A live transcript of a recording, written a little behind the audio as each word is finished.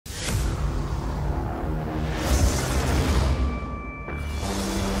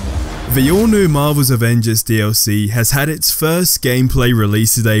The all-new Marvels Avengers DLC has had its first gameplay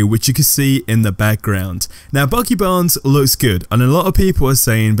release today, which you can see in the background. Now, Bucky Barnes looks good, and a lot of people are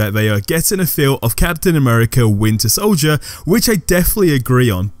saying that they are getting a feel of Captain America Winter Soldier, which I definitely agree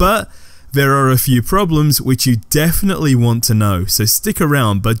on, but there are a few problems which you definitely want to know, so stick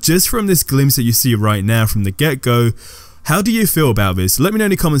around. But just from this glimpse that you see right now from the get-go, how do you feel about this? Let me know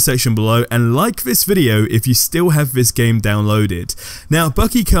in the comment section below, and like this video if you still have this game downloaded. Now,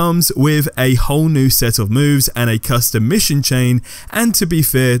 Bucky comes with a whole new set of moves and a custom mission chain, and to be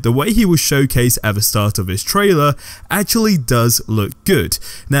fair, the way he was showcased at the start of this trailer actually does look good.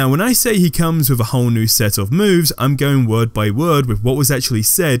 Now, when I say he comes with a whole new set of moves, I'm going word by word with what was actually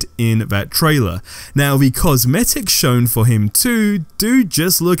said in that trailer. Now, the cosmetics shown for him too do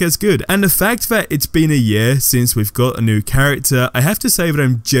just look as good, and the fact that it's been a year since we've got a new character, I have to say that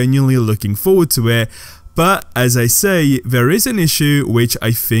I'm genuinely looking forward to it. But as I say, there is an issue which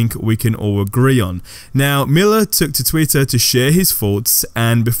I think we can all agree on. Now, Miller took to Twitter to share his thoughts,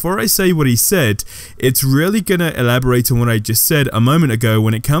 and before I say what he said, it's really gonna elaborate on what I just said a moment ago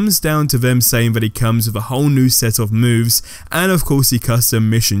when it comes down to them saying that he comes with a whole new set of moves and of course the custom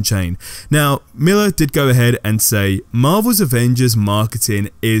mission chain. Now, Miller did go ahead and say, Marvel's Avengers marketing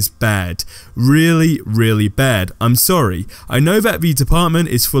is bad. Really bad. I'm sorry. I know that the department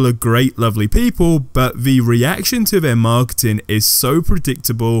is full of great, lovely people, but the reaction to their marketing is so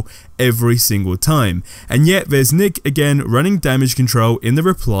predictable every single time. And yet there's Nick again running damage control in the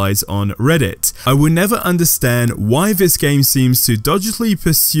replies on Reddit. I will never understand why this game seems to dodgily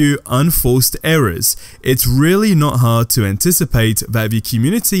pursue unforced errors. It's really not hard to anticipate that the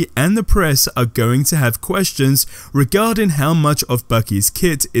community and the press are going to have questions regarding how much of Bucky's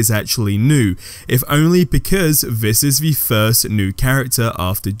kit is actually new, if only because this is the first new character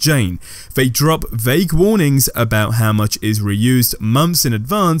after Jane. They drop vague warnings about how much is reused months in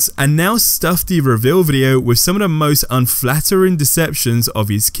advance, and now stuff the reveal video with some of the most unflattering deceptions of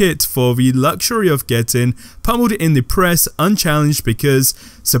his kit for the luxury of getting pummeled in the press unchallenged because,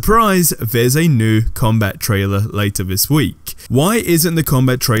 surprise, there's a new combat trailer later this week. Why isn't the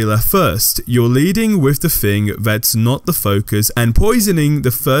combat trailer first? You're leading with the thing that's not the focus and poisoning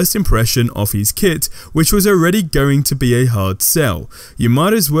the first impression of his kit, which was already going to be a hard sell. You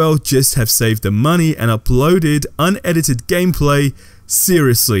might as well just have saved the money and uploaded unedited gameplay.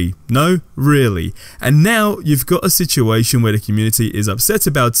 Seriously, no, really. And now you've got a situation where the community is upset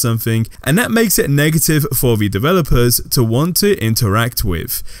about something, and that makes it negative for the developers to want to interact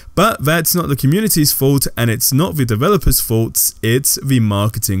with. But that's not the community's fault, and it's not the developers' fault, it's the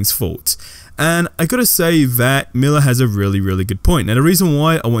marketing's fault. And I gotta say that Miller has a really good point. Now, the reason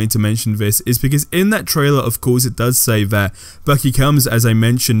why I wanted to mention this is because in that trailer, of course, it does say that Bucky comes, as I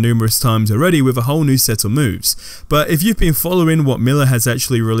mentioned numerous times already, with a whole new set of moves. But if you've been following what Miller has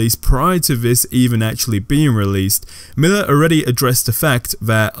actually released prior to this even actually being released, Miller already addressed the fact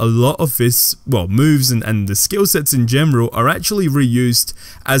that a lot of this, well, moves and the skill sets in general are actually reused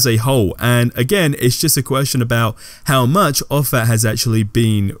as a whole. And again, it's just a question about how much of that has actually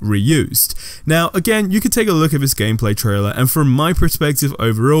been reused. Now, again, you can take a look at this gameplay trailer, and from my perspective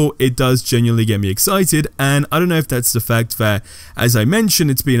overall, it does genuinely get me excited. And I don't know if that's the fact that, as I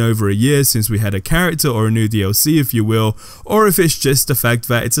mentioned, it's been over a year since we had a character or a new DLC, if you will, or if it's just the fact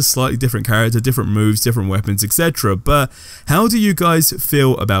that it's a slightly different character, different moves, different weapons, etc. But how do you guys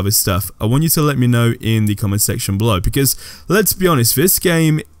feel about this stuff? I want you to let me know in the comment section below, because let's be honest, this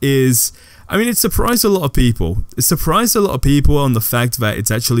game is, I mean, it surprised a lot of people. It surprised a lot of people on the fact that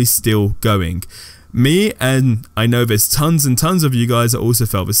it's actually still going. Me, and I know there's tons and tons of you guys that also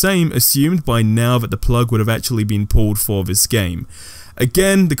felt the same, assumed by now that the plug would have actually been pulled for this game.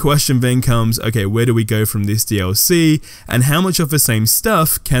 Again, the question then comes, okay, where do we go from this DLC, and how much of the same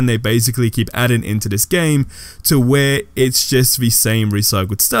stuff can they basically keep adding into this game to where it's just the same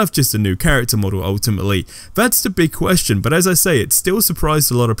recycled stuff, just a new character model ultimately? That's the big question, but as I say, it still surprised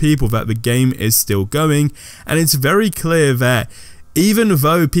a lot of people that the game is still going, and it's very clear that even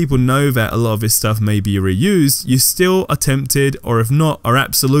though people know that a lot of this stuff may be reused, you still are tempted, or if not, are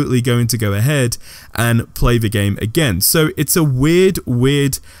absolutely going to go ahead and play the game again. So it's a weird,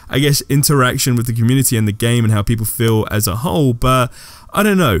 I guess, interaction with the community and the game and how people feel as a whole, but I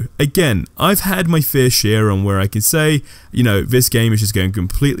don't know. Again, I've had my fair share on where I can say, you know, this game is just going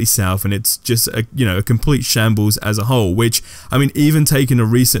completely south and it's just a, you know, a complete shambles as a whole, which, I mean, even taking the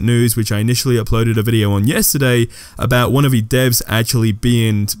recent news, which I initially uploaded a video on yesterday about one of the devs actually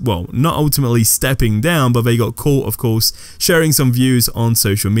being, well, not ultimately stepping down, but they got caught, of course, sharing some views on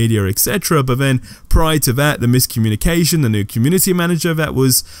social media, etc., but then prior to that, the miscommunication, the new community manager that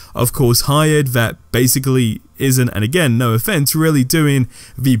was of course hired, that basically isn't, and again, no offense, really doing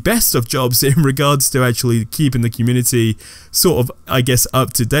the best of jobs in regards to actually keeping the community sort of, I guess,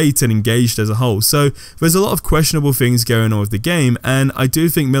 up to date and engaged as a whole. So there's a lot of questionable things going on with the game, and I do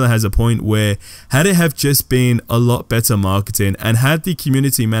think Miller has a point where had it have just been a lot better marketing, and had the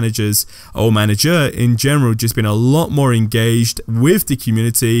community managers or manager in general just been a lot more engaged with the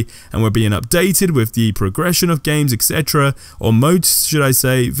community and were being updated with the progression of games, etc., or modes should I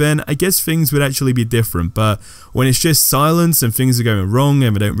say, then I guess things would actually be different. But when it's just silence and things are going wrong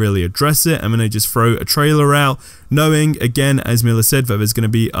and they don't really address it, and then they just throw a trailer out knowing, again, as Miller said, that there's going to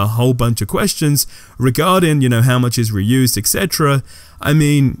be a whole bunch of questions regarding, you know, how much is reused, etc. I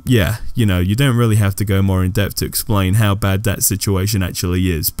mean, yeah, you know, you don't really have to go more in depth to explain how bad that situation actually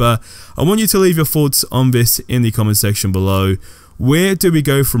is. But I want you to leave your thoughts on this in the comment section below. Where do we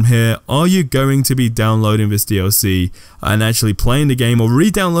go from here? Are you going to be downloading this DLC and actually playing the game, or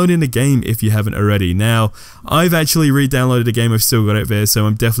re-downloading the game if you haven't already? Now, I've actually re-downloaded the game, I've still got it there, so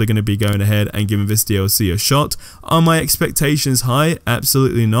I'm definitely going to be going ahead and giving this DLC a shot. Are my expectations high?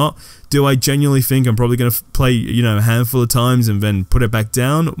 Absolutely not. Do I genuinely think I'm probably going to play, you know, a handful of times and then put it back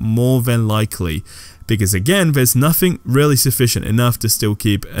down? More than likely. Because again, there's nothing really sufficient enough to still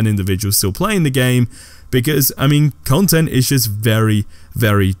keep an individual still playing the game. Because, I mean, content is just very,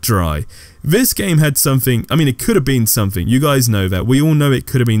 very dry. This game had something, I mean, it could have been something. You guys know that. We all know it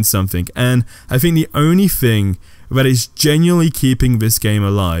could have been something. And I think the only thing that is genuinely keeping this game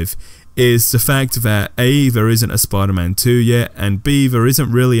alive is the fact that A, there isn't a Spider-Man 2 yet, and B, there isn't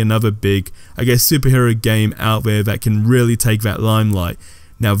really another big, I guess, superhero game out there that can really take that limelight.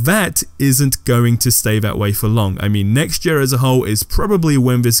 Now that isn't going to stay that way for long. I mean, next year as a whole is probably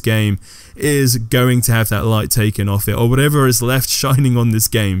when this game is going to have that light taken off it, or whatever is left shining on this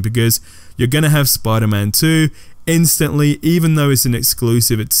game, because you're going to have Spider-Man 2 instantly. Even though it's an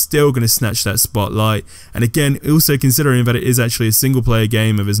exclusive, it's still going to snatch that spotlight. And again, also considering that it is actually a single player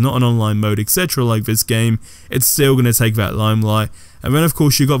game, if there's not an online mode, etc. like this game, it's still going to take that limelight. And then of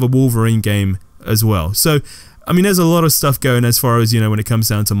course you got the Wolverine game as well. So I mean, there's a lot of stuff going as far as, you know, when it comes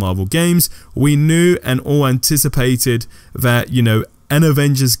down to Marvel games. We knew and all anticipated that, you know, an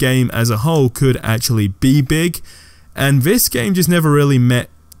Avengers game as a whole could actually be big, and this game just never really met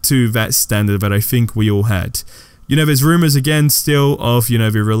to that standard that I think we all had. You know, there's rumors again still of, you know,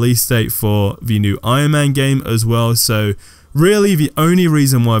 the release date for the new Iron Man game as well, so really the only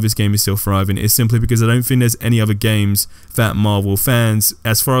reason why this game is still thriving is simply because I don't think there's any other games that Marvel fans,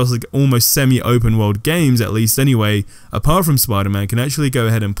 as far as like almost semi-open world games at least anyway, apart from Spider-Man, can actually go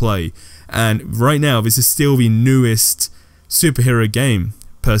ahead and play. And right now this is still the newest superhero game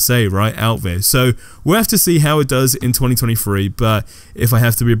per se right out there, so we'll have to see how it does in 2023. But if I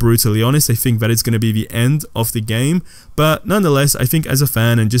have to be brutally honest, I think that it's going to be the end of the game. But nonetheless, I think as a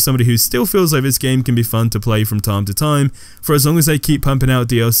fan and just somebody who still feels like this game can be fun to play from time to time, for as long as they keep pumping out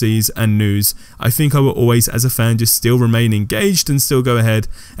DLCs and news, I think I will always, as a fan, just still remain engaged and still go ahead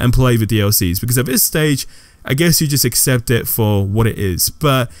and play the DLCs, because at this stage I guess you just accept it for what it is.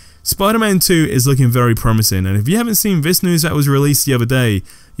 But Spider-Man 2 is looking very promising, and if you haven't seen this news that was released the other day,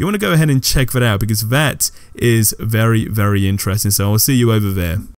 you want to go ahead and check that out, because that is very, very interesting. So I'll see you over there.